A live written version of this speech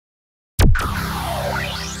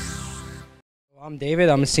I'm David,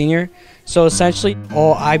 I'm a senior. So essentially,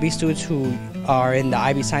 all IB students who are in the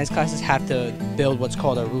IB science classes have to build what's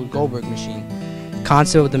called a Rube Goldberg machine. The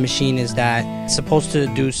concept of the machine is that it's supposed to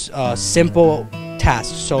do simple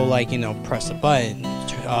tasks, so like, press a button,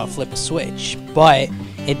 flip a switch, but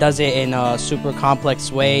it does it in a super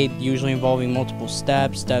complex way, usually involving multiple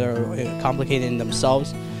steps that are complicated in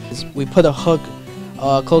themselves. We put a hook,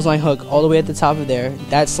 clothesline hook, all the way at the top of there.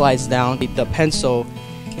 That slides down. The pencil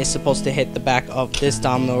is supposed to hit the back of this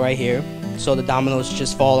domino right here. So the dominoes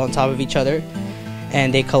just fall on top of each other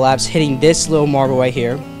and they collapse, hitting this little marble right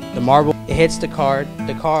here. The marble, it hits the car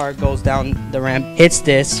goes down the ramp, hits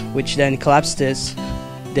this, which then collapses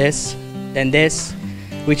then this,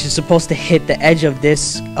 which is supposed to hit the edge of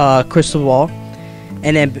this crystal ball.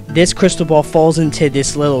 And then this crystal ball falls into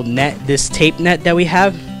this little net, this tape net that we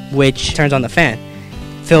have, which turns on the fan.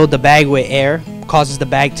 Fill the bag with air, causes the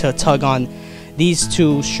bag to tug on these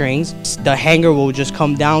two strings. The hanger will just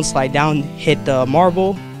come down, slide down, hit the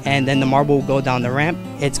marble, and then the marble will go down the ramp.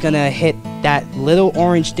 It's gonna hit that little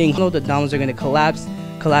orange thing. The dominoes are gonna collapse,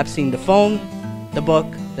 collapsing the phone, the book,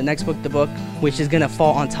 the next book, the book, which is gonna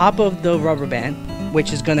fall on top of the rubber band,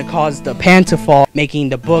 which is gonna cause the pan to fall, making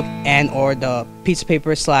the book and or the piece of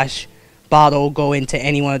paper / bottle go into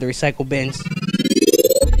any one of the recycle bins.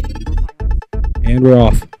 And we're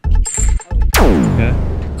off. Okay.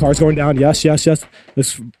 Car's going down. Yes. This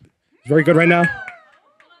is very good right now.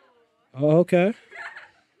 Oh, okay.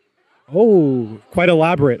 Oh, quite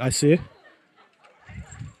elaborate, I see.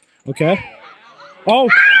 Okay. Oh!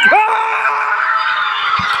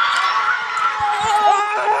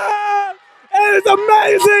 It's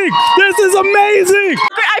amazing! This is amazing!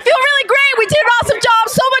 I feel really great. We did an awesome job.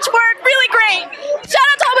 So much work. Really great. Shout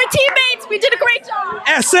out to all my teammates. We did a great job.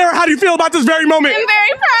 And Sarah, how do you feel about this very moment? I'm very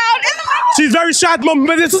proud. She's very shy at the moment,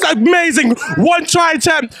 but this is amazing. One try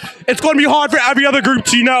attempt. It's going to be hard for every other group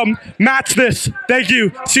to, match this. Thank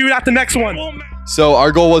you. See you at the next one. So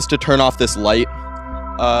our goal was to turn off this light.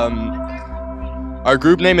 Our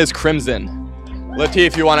group name is Crimson. Latif,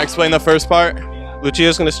 if you want to explain the first part?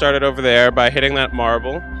 Lucia's going to start it over there by hitting that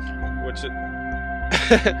marble, which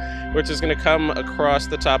is going to come across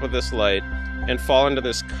the top of this light and fall into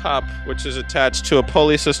this cup, which is attached to a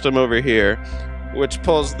pulley system over here, which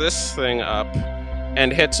pulls this thing up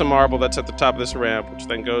and hits a marble that's at the top of this ramp, which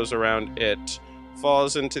then goes around it,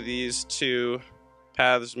 falls into these two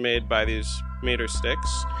paths made by these meter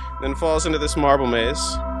sticks, then falls into this marble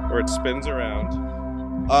maze where it spins around.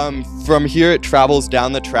 From here it travels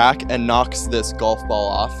down the track and knocks this golf ball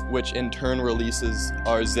off, which in turn releases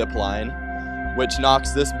our zip line, which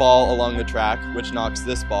knocks this ball along the track, which knocks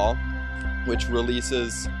this ball, which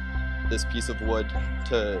releases this piece of wood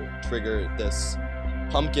to trigger this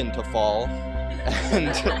pumpkin to fall,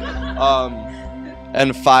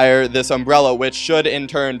 and fire this umbrella, which should in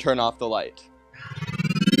turn turn off the light.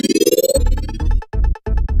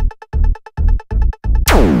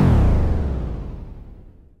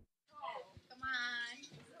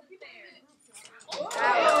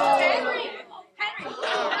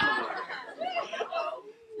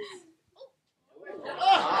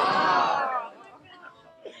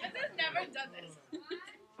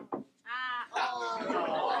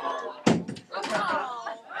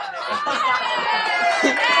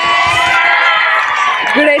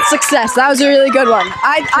 Great success. That was a really good one.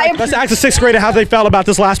 Let's ask the sixth grader how they felt about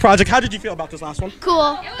this last project. How did you feel about this last one?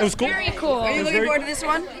 Cool. It was cool? Very cool. Are you looking forward to this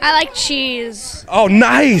one? I like cheese. Oh,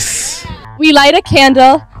 nice! We light a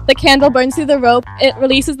candle. The candle burns through the rope. It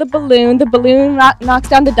releases the balloon. The balloon knocks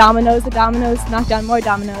down the dominoes. The dominoes knock down more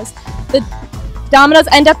dominoes. The dominoes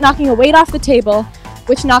end up knocking a weight off the table,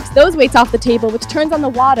 which knocks those weights off the table, which turns on the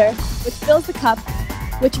water, which fills the cup,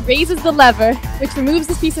 which raises the lever, which removes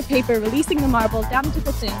this piece of paper, releasing the marble down into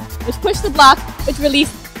the thing, which pushes the block, which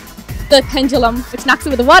releases the pendulum, which knocks it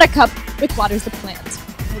with a water cup, which waters the plant.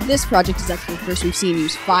 This project is actually the first we've seen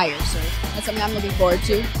use fire, so that's something I'm looking forward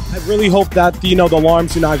to. I really hope that the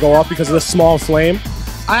alarms do not go off because of this small flame.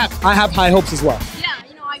 I have high hopes as well. Yeah,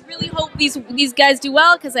 I really hope these guys do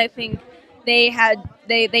well because I think they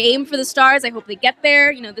aim for the stars. I hope they get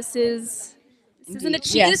there. This is an achievement.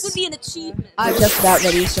 Yes. This would be an achievement. I'm just about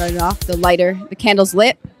ready to start it off. The candle's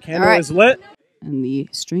lit. Candle is lit. And the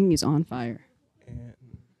string is on fire.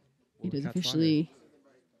 It is officially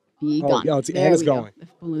begun. Oh, it's going. The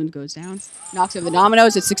balloon goes down, knocks over the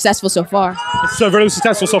dominoes. It's successful so far. It's so very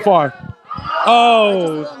successful so far.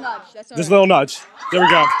 Oh, just a little nudge. There we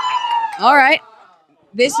go. All right.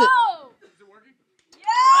 This is.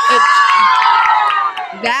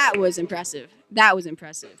 That was impressive.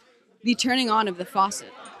 The turning on of the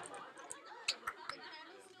faucet.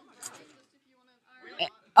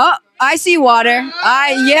 Oh, I see water. Yep.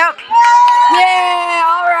 Yeah,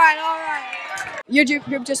 all right. Your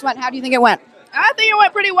group just went. How do you think it went? I think it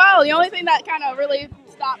went pretty well. The only thing that kind of really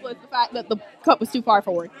stopped was the fact that the cup was too far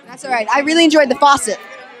forward. That's all right. I really enjoyed the faucet.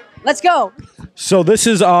 Let's go. So this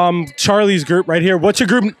is Charlie's group right here. What's your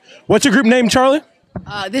group name, Charlie?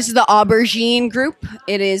 This is the aubergine group.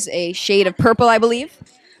 It is a shade of purple, I believe.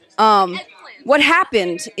 What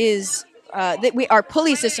happened is that our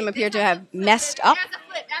pulley system appeared to have messed up.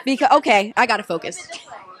 Okay, I gotta focus.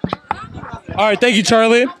 All right, thank you,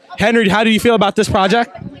 Charlie. Henry, how do you feel about this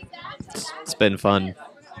project? It's been fun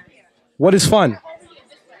What is fun?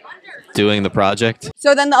 doing the project.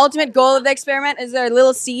 So then the ultimate goal of the experiment is there are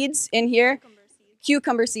little seeds in here,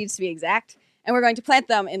 cucumber seeds to be exact, and we're going to plant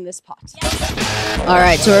them in this pot. All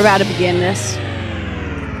right, so we're about to begin this.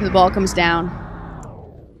 The ball comes down,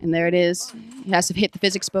 and there it is. It has to hit the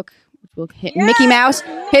physics book, which will hit Mickey Mouse,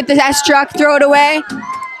 hit the S truck, throw it away.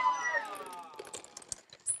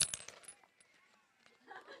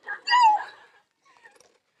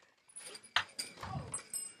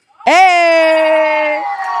 Hey!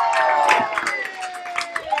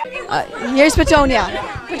 Here's Petunia.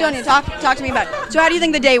 Petunia, talk to me about it. So how do you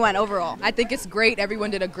think the day went overall? I think it's great. Everyone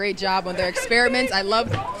did a great job on their experiments. I love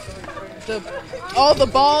all the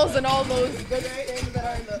balls and all those good things that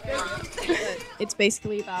are in the... It's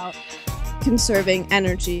basically about conserving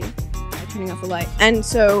energy by turning off the light. And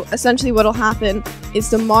so essentially what will happen is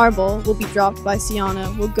the marble will be dropped by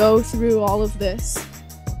Sienna. We'll go through all of this,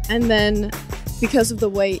 and then because of the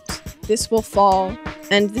weight, this will fall.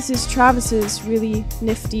 And this is Travis's really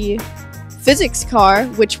nifty physics car,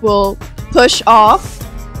 which will push off,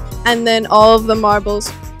 and then all of the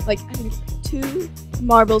marbles, like I think 2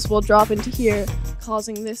 marbles will drop into here,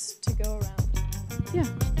 causing this to go around. Yeah.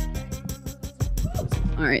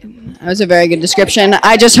 All right, that was a very good description.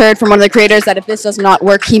 I just heard from one of the creators that if this does not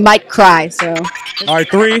work, he might cry, so. All right,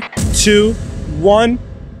 3, 2, 1,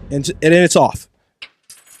 and then it's off.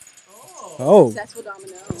 Oh. Successful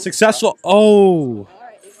domino. Successful. Oh.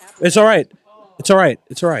 It's all right. It's all right.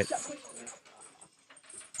 It's all right.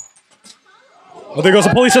 Oh, there goes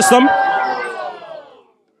the pulley system.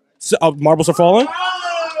 So, marbles are falling.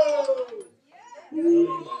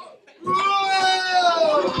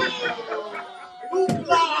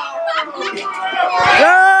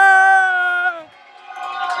 Yeah!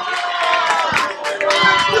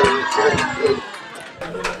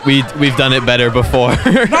 We've done it better before.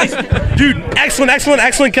 Nice, dude. Excellent, excellent,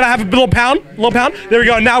 excellent. Can I have a little pound? Little pound. There we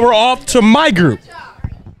go. Now we're off to my group.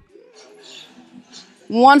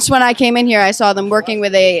 Once when I came in here, I saw them working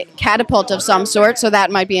with a catapult of some sort, so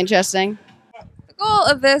that might be interesting. The goal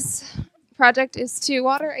of this project is to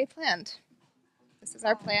water a plant. This is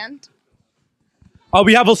our plant.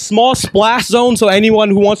 We have a small splash zone, so anyone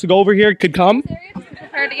who wants to go over here could come.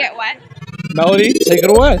 Prepare to get wet. Melody, take it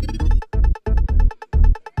away.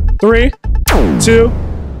 3, 2,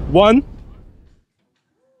 1.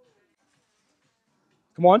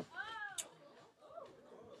 Come on.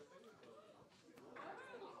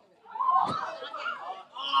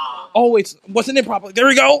 Oh, it wasn't in properly. There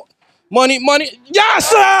we go. Money, money.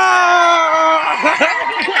 Yes!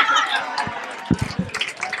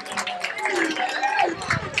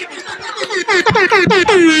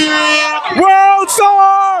 World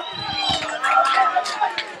Star!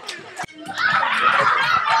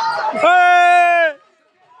 Hey!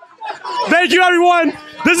 Thank you, everyone.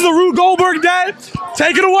 This is the Rube Goldberg Day.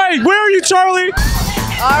 Take it away. Where are you, Charlie?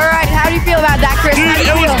 All right, how do you feel about that, Chris? Dude,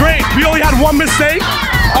 it was great. We only had one mistake.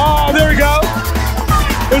 Oh, there we go.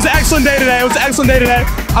 It was an excellent day today. It was an excellent day today.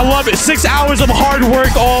 I love it. 6 hours of hard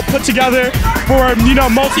work all put together for,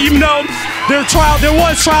 even though there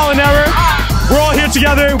was trial and error. We're all here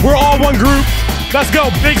together. We're all one group. Let's go.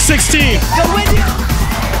 Big 16. Go with you.